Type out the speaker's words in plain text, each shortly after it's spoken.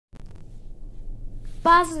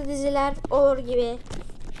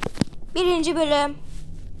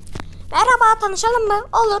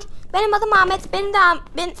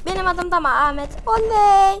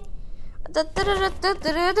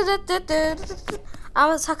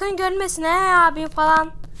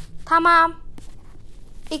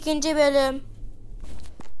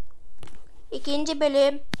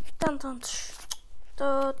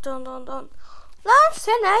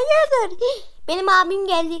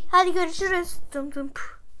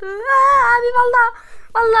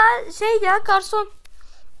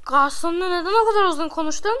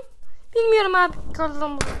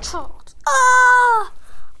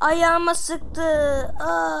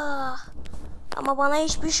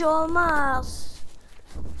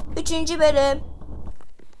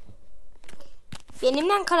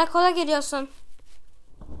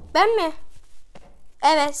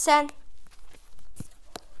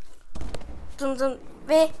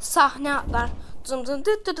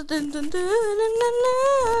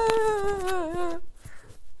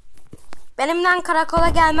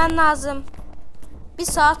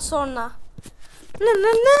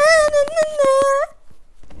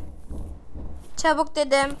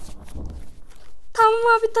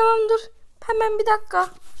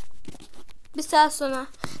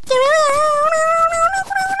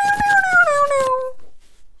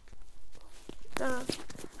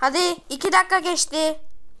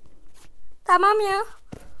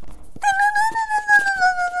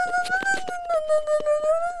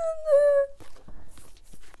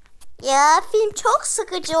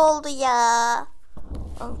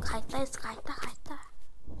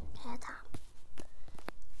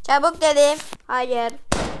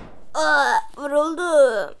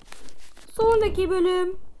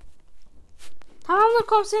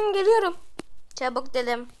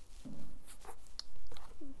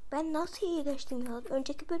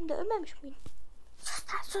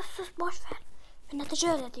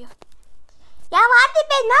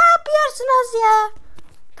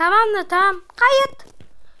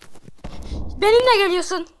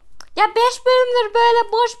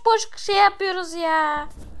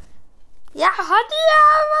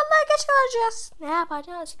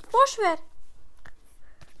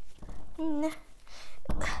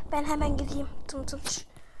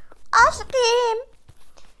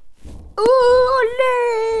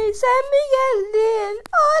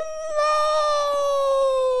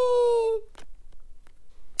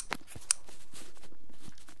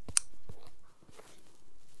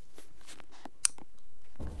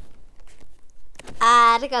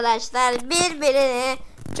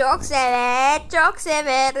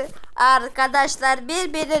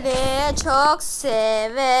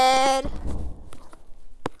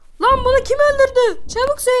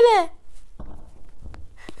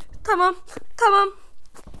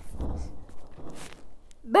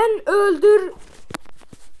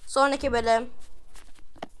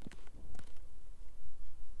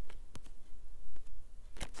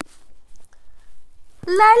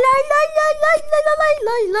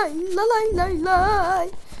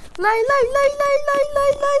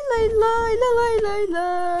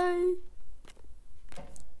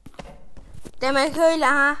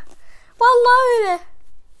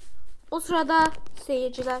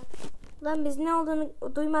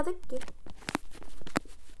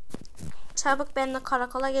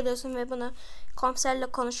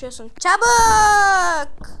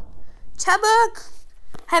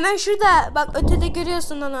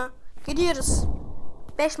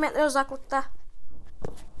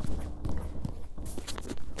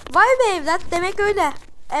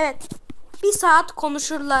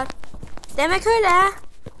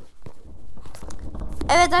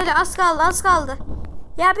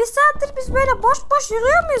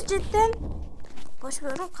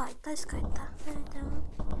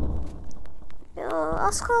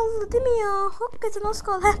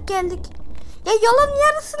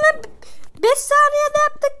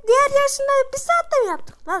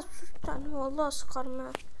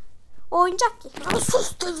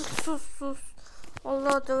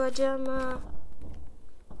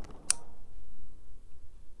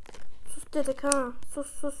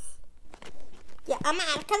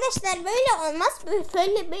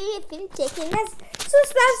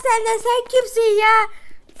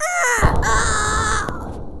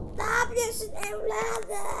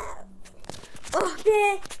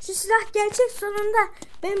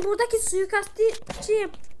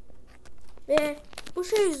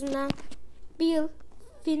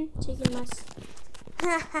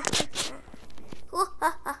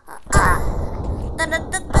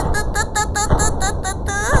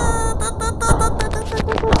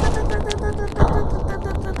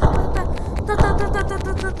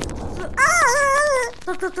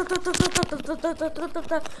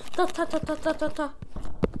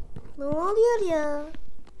Ne oluyor ya?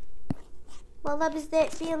 Vallahi biz de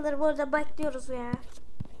bir yıldır burada bekliyoruz ya.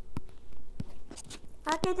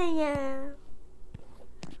 Hakikaten ya.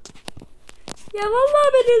 Ya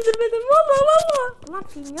vallahi ben öldürmedim. Vallahi. Ulan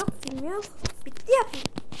film yok. Bitti ya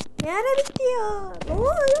film. Ne ara bitti ya? Ne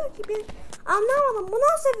oluyor ki ben anlamadım. Bu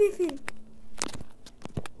nasıl bir film?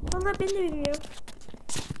 Vallahi ben de bilmiyorum.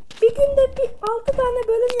 Bir günde 6 tane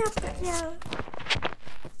bölüm yaptık ya.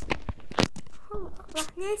 Allah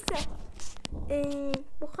neyse.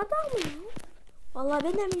 Bu kadar mı? Vallahi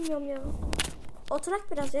ben de bilmiyorum ya.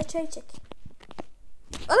 Oturak biraz ya, çay çek.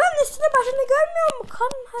 Adam üstüne başını görmüyor mu?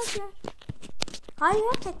 Karın her yer. Hayır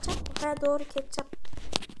ya, ketçap. Ha doğru, ketçap.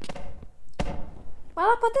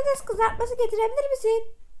 Bana patates kızartması getirebilir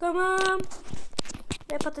misin? Tamam.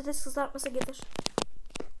 Ve patates kızartması getir.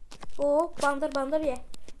 Oo, bandır ye.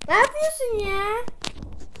 Ne yapıyorsun ya?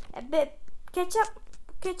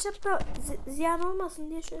 Ketçap da ziyan olmasın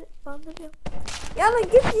diye şöyle bandırıyorum. Yalın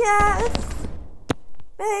git ya. Üf.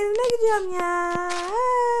 Ben evime gidiyorum ya.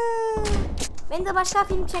 Ben de başka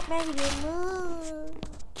film çekmeye gidiyorum.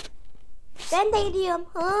 Ben de gidiyorum.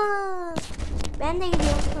 Ben de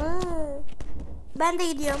gidiyorum. Ben de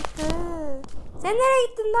gidiyorum. Sen nereye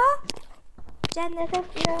gittin la? Cennete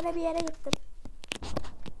böyle bir yere gittim.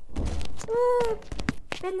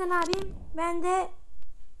 Ben de ne yapayım? Ben de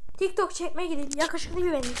TikTok çekmeye gideyim. Yakışıklı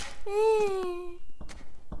güvenlik.